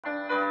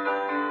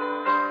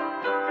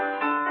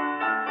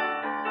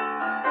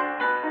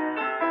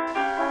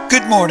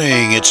Good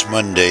morning. It's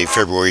Monday,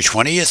 February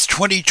 20th,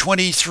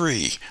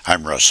 2023.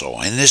 I'm Russell,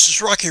 and this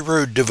is Rocky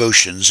Road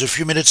Devotions, a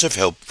few minutes of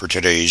help for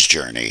today's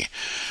journey.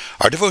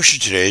 Our devotion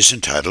today is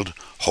entitled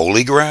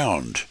Holy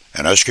Ground,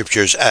 and our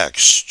scripture is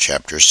Acts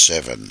chapter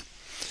 7.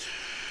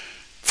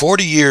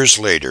 40 years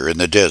later, in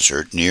the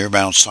desert near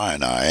Mount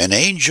Sinai, an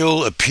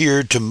angel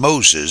appeared to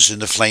Moses in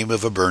the flame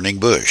of a burning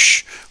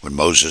bush. When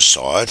Moses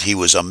saw it, he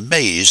was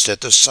amazed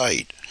at the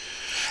sight.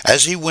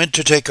 As he went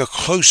to take a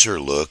closer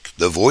look,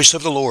 the voice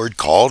of the Lord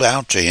called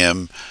out to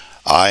him,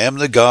 "I am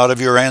the God of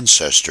your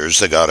ancestors,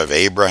 the God of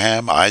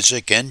Abraham,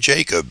 Isaac, and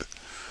Jacob."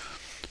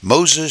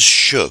 Moses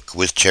shook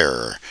with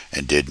terror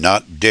and did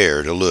not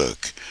dare to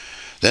look.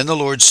 Then the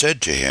Lord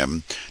said to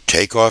him,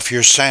 "Take off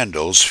your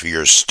sandals, for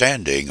you're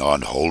standing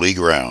on holy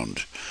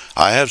ground.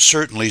 I have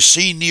certainly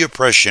seen the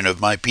oppression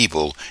of my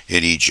people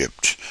in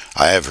Egypt.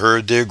 I have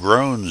heard their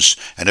groans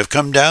and have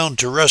come down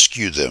to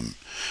rescue them.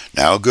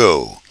 Now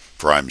go,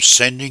 for I'm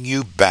sending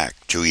you back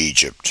to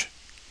Egypt."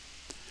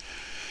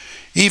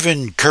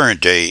 Even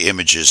current-day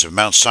images of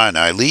Mount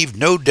Sinai leave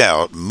no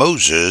doubt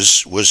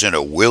Moses was in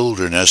a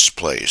wilderness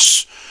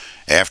place.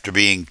 After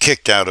being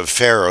kicked out of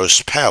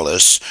Pharaoh's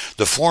palace,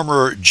 the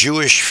former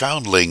Jewish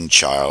foundling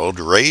child,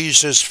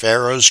 raised as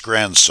Pharaoh's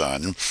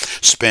grandson,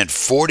 spent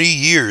 40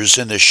 years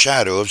in the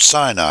shadow of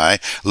Sinai,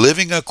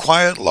 living a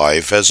quiet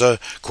life as a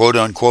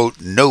quote-unquote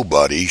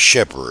nobody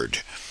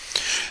shepherd.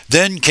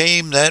 Then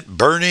came that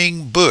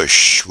burning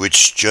bush,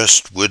 which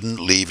just wouldn't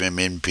leave him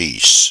in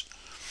peace.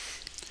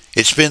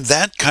 It's been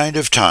that kind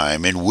of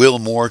time in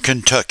Wilmore,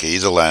 Kentucky,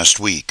 the last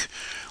week.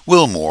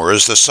 Wilmore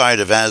is the site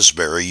of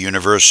Asbury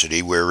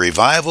University, where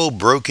revival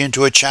broke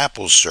into a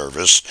chapel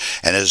service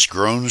and has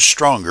grown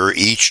stronger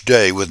each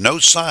day with no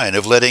sign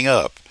of letting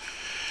up.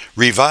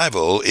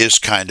 Revival is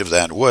kind of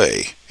that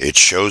way. It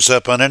shows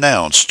up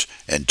unannounced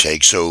and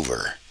takes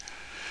over.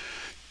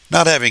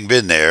 Not having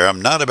been there,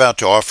 I'm not about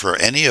to offer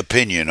any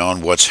opinion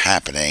on what's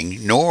happening,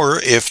 nor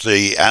if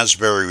the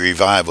Asbury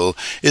revival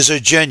is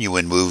a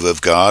genuine move of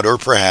God or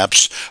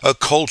perhaps a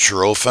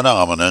cultural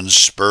phenomenon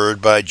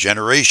spurred by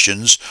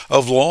generations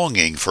of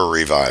longing for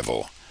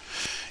revival.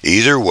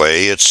 Either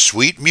way, it's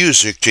sweet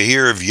music to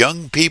hear of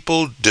young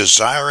people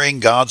desiring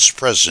God's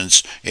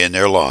presence in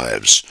their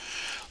lives.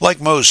 Like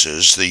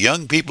Moses, the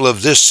young people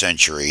of this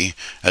century,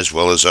 as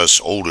well as us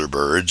older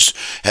birds,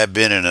 have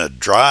been in a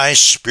dry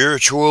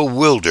spiritual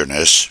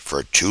wilderness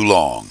for too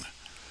long.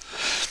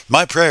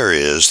 My prayer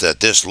is that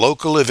this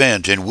local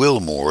event in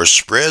Wilmore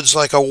spreads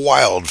like a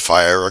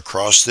wildfire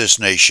across this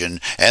nation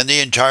and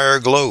the entire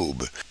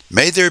globe.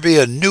 May there be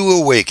a new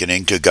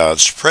awakening to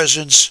God's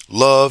presence,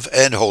 love,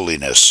 and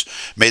holiness.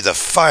 May the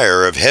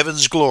fire of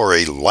heaven's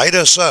glory light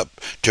us up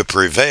to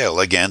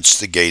prevail against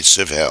the gates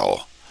of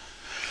hell.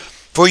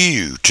 For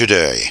you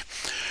today,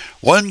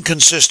 one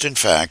consistent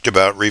fact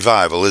about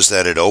revival is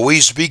that it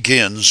always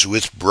begins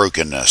with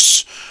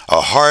brokenness,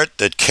 a heart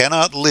that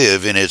cannot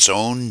live in its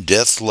own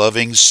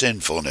death-loving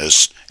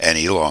sinfulness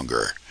any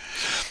longer.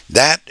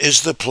 That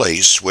is the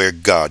place where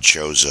God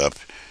shows up,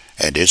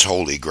 and it's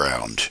holy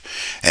ground.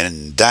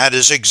 And that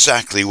is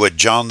exactly what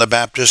John the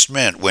Baptist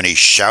meant when he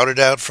shouted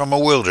out from a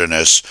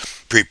wilderness,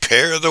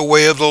 "Prepare the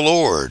way of the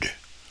Lord."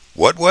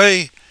 What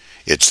way?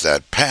 It's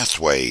that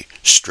pathway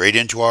straight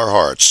into our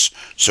hearts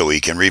so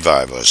he can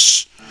revive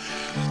us.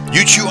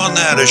 You chew on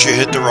that as you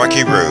hit the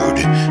rocky road.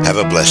 Have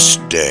a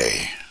blessed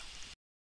day.